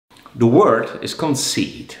The word is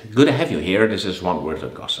concede. Good to have you here. This is one word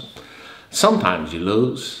of Gosse. Sometimes you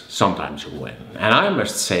lose, sometimes you win. And I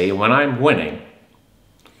must say, when I'm winning,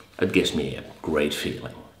 it gives me a great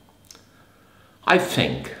feeling. I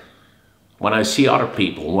think when I see other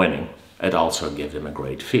people winning, it also gives them a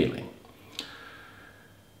great feeling.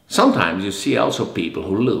 Sometimes you see also people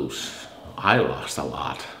who lose. I lost a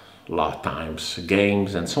lot of times,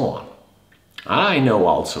 games and so on. I know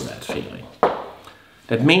also that feeling.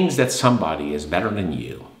 That means that somebody is better than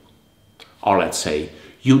you. Or let's say,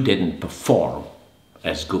 you didn't perform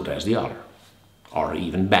as good as the other. Or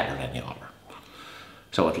even better than the other.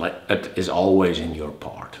 So it is always in your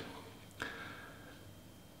part.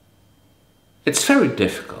 It's very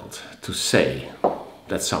difficult to say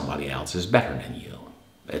that somebody else is better than you.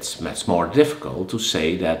 It's much more difficult to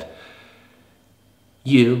say that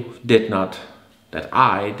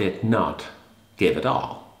I did not give it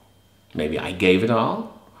all. Maybe I gave it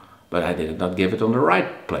all, but I did not give it on the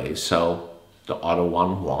right place, so the other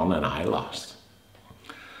one won and I lost.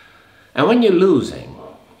 And when you're losing,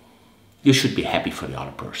 you should be happy for the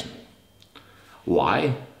other person.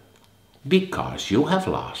 Why? Because you have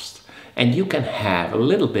lost, and you can have a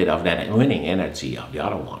little bit of that winning energy of the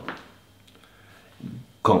other one.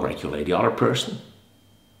 Congratulate the other person,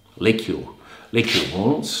 lick your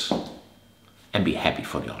wounds, and be happy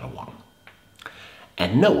for the other one.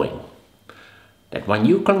 And knowing that when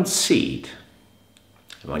you concede,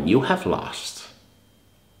 when you have lost,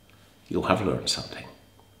 you have learned something.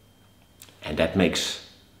 And that makes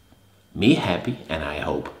me happy, and I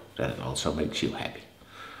hope that it also makes you happy.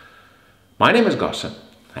 My name is Gosse.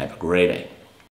 Have a great day.